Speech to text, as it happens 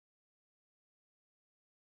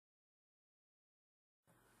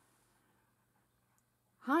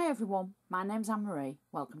Hi everyone, my name's Anne-Marie.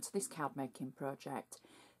 Welcome to this card making project.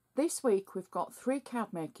 This week we've got 3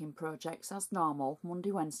 card making projects as normal,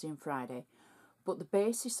 Monday, Wednesday and Friday. But the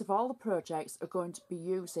basis of all the projects are going to be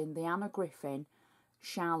using the Anna Griffin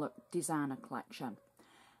Charlotte Designer Collection.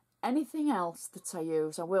 Anything else that I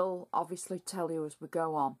use I will obviously tell you as we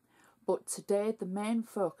go on. But today the main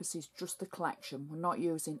focus is just the collection. We're not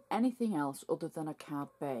using anything else other than a card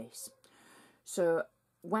base. So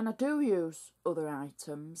when I do use other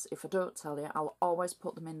items, if I don't tell you, I'll always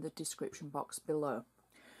put them in the description box below.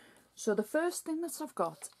 So the first thing that I've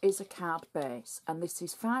got is a card base, and this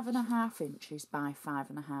is 5.5 inches by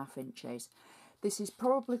 5.5 inches. This is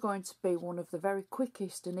probably going to be one of the very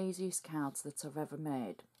quickest and easiest cards that I've ever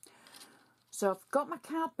made. So I've got my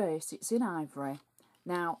card base, it's in Ivory.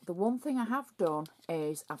 Now the one thing I have done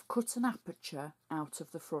is I've cut an aperture out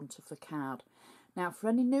of the front of the card. Now for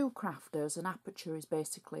any new crafters, an aperture is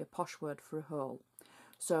basically a posh word for a hole.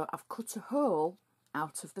 So I've cut a hole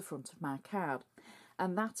out of the front of my card,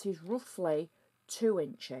 and that is roughly 2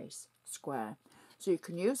 inches square. So you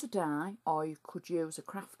can use a die, or you could use a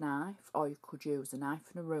craft knife, or you could use a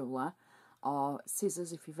knife and a ruler, or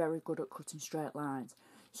scissors if you're very good at cutting straight lines.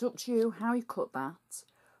 It's up to you how you cut that,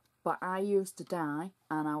 but I used a die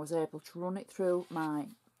and I was able to run it through my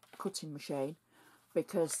cutting machine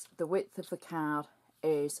because the width of the card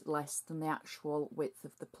is less than the actual width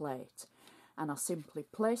of the plate. And I simply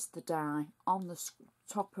placed the die on the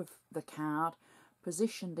top of the card,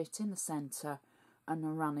 positioned it in the centre and I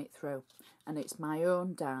ran it through. And it's my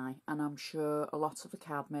own die, and I'm sure a lot of the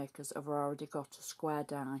card makers have already got a square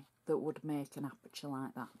die that would make an aperture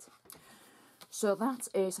like that. So that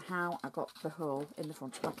is how I got the hole in the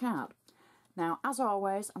front of my card. Now as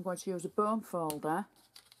always I'm going to use a bone folder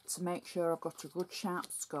to make sure I've got a good sharp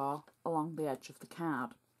score along the edge of the card.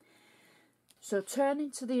 So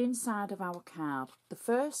turning to the inside of our card, the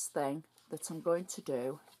first thing that I'm going to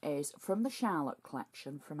do is, from the Charlotte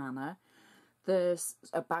collection from Anna, there's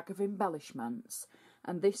a bag of embellishments,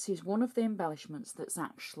 and this is one of the embellishments that's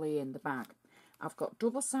actually in the bag. I've got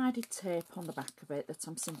double-sided tape on the back of it that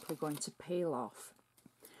I'm simply going to peel off.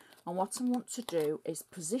 And what I want to do is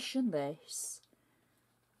position this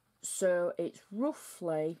so it's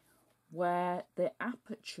roughly where the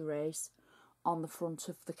aperture is on the front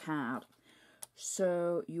of the card.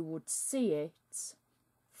 So you would see it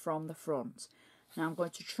from the front. Now I'm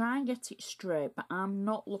going to try and get it straight, but I'm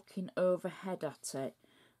not looking overhead at it.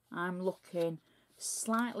 I'm looking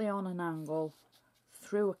slightly on an angle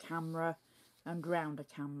through a camera and round a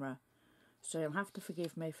camera. So you'll have to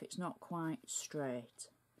forgive me if it's not quite straight.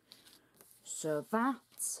 So that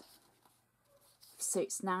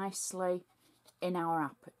sits nicely in our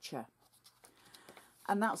aperture.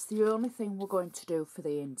 And that's the only thing we're going to do for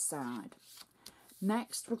the inside.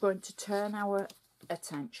 Next we're going to turn our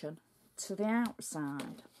attention to the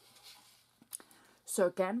outside. So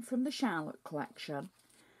again, from the Charlotte collection,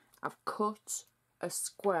 I've cut a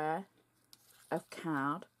square of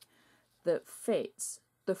card that fits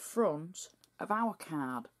the front of our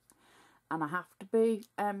card. And I have to be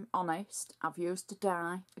honest, I've used a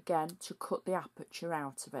die again to cut the aperture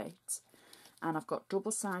out of it, and I've got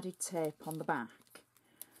double-sided tape on the back.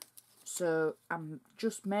 So I'm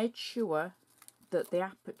just made sure that the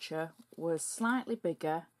aperture was slightly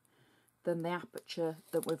bigger than the aperture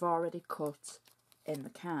that we've already cut in the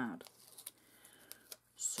card.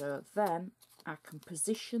 So then I can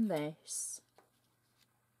position this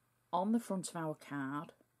on the front of our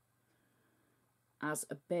card as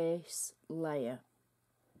a base layer.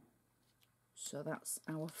 So that's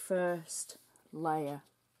our first layer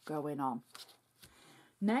going on.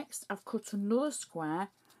 Next I've cut another square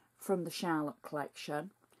from the Charlotte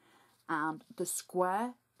collection, and the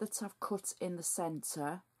square that I've cut in the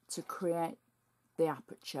centre to create the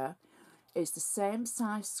aperture is the same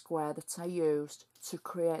size square that I used to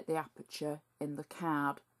create the aperture in the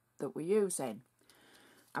card that we're using.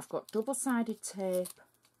 I've got double-sided tape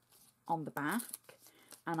on the back,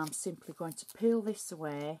 and I'm simply going to peel this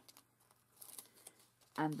away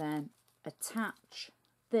and then attach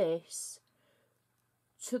this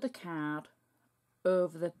to the card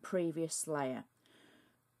over the previous layer,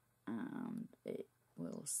 and it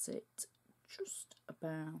will sit just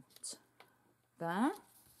about there.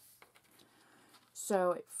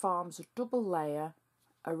 So it forms a double layer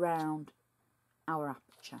around our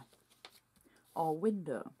aperture or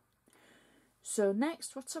window. So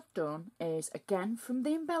next what I've done is, again from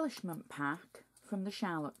the embellishment pack from the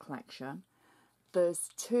Charlotte collection, there's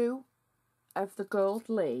 2 of the gold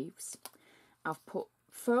leaves. I've put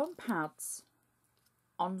foam pads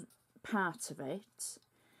on part of it,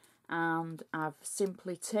 and I've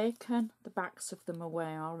simply taken the backs of them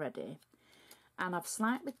away already, and I've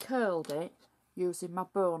slightly curled it using my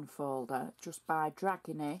bone folder just by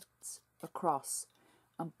dragging it across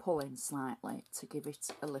and pulling slightly to give it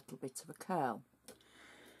a little bit of a curl.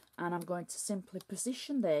 And I'm going to simply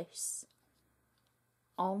position this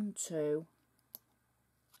onto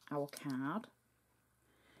our card,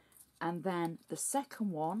 and then the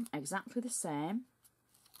second one exactly the same.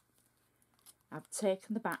 I've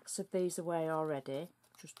taken the backs of these away already,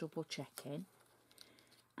 just double checking,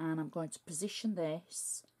 and I'm going to position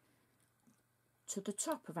this to the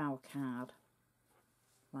top of our card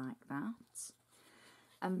like that.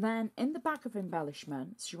 And then in the bag of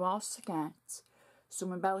embellishments you also get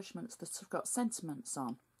some embellishments that have got sentiments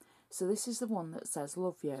on. So this is the one that says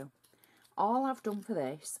love you. All I've done for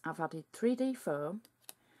this, I've added 3D foam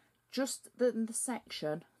just in the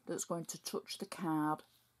section that's going to touch the card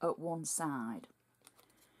at one side,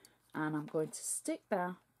 and I'm going to stick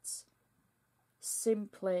that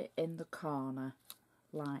simply in the corner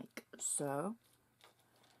like so.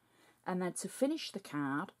 And then to finish the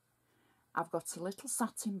card, I've got a little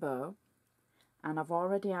satin bow, and I've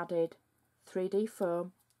already added 3D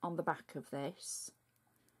foam on the back of this.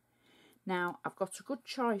 Now I've got a good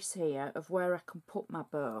choice here of where I can put my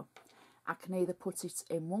bow. I can either put it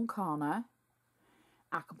in one corner,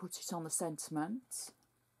 I can put it on the sentiment,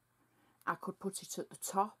 I could put it at the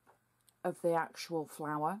top of the actual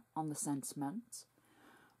flower on the sentiment,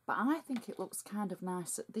 but I think it looks kind of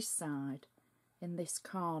nice at this side, in this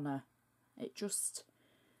corner. It just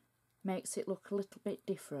makes it look a little bit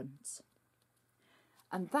different.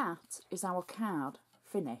 And that is our card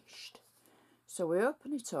finished. So we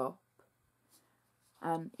open it up,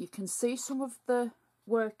 and you can see some of the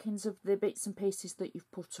workings of the bits and pieces that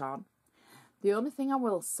you've put on. The only thing I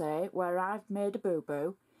will say, where I've made a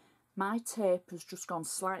boo-boo, my tape has just gone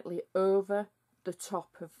slightly over the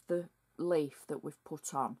top of the leaf that we've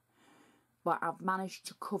put on. But I've managed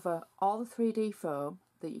to cover all the 3D foam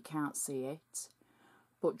that you can't see it.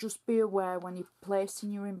 But just be aware when you're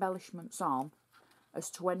placing your embellishments on as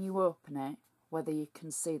to when you open it, whether you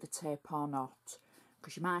can see the tape or not.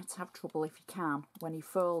 Because you might have trouble, if you can, when you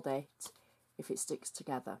fold it, if it sticks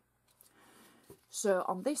together. So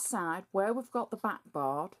on this side, where we've got the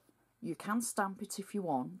backboard, you can stamp it if you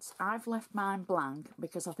want. I've left mine blank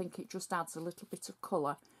because I think it just adds a little bit of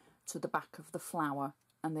colour to the back of the flower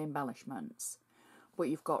and the embellishments. But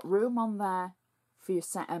you've got room on there for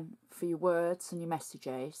your words and your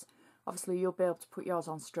messages. Obviously you'll be able to put yours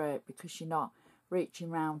on straight because you're not reaching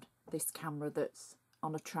round this camera that's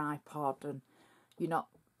on a tripod and you're not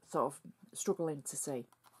sort of struggling to see.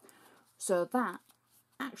 So that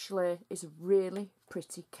actually is a really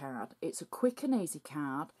pretty card. It's a quick and easy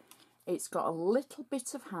card. It's got a little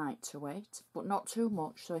bit of height to it, but not too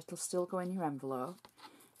much, so it'll still go in your envelope.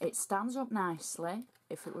 It stands up nicely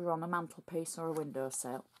if it were on a mantelpiece or a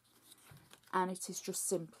windowsill, and it is just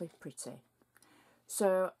simply pretty.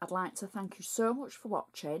 So I'd like to thank you so much for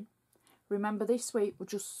watching. Remember, this week we're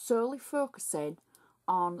just solely focusing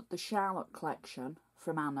on the Charlotte collection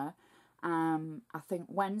from Anna. I think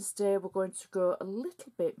Wednesday we're going to go a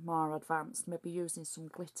little bit more advanced, maybe using some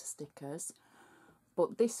glitter stickers.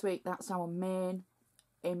 But this week that's our main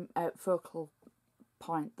focal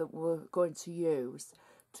point that we're going to use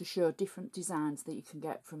to show different designs that you can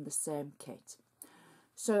get from the same kit.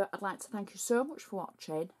 So I'd like to thank you so much for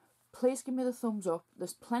watching. Please give me the thumbs up.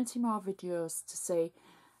 There's plenty more videos to see.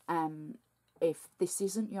 If this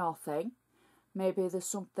isn't your thing, maybe there's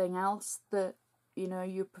something else that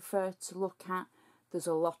you prefer to look at. There's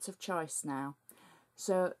a lot of choice now.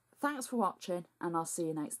 So thanks for watching, and I'll see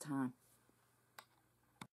you next time.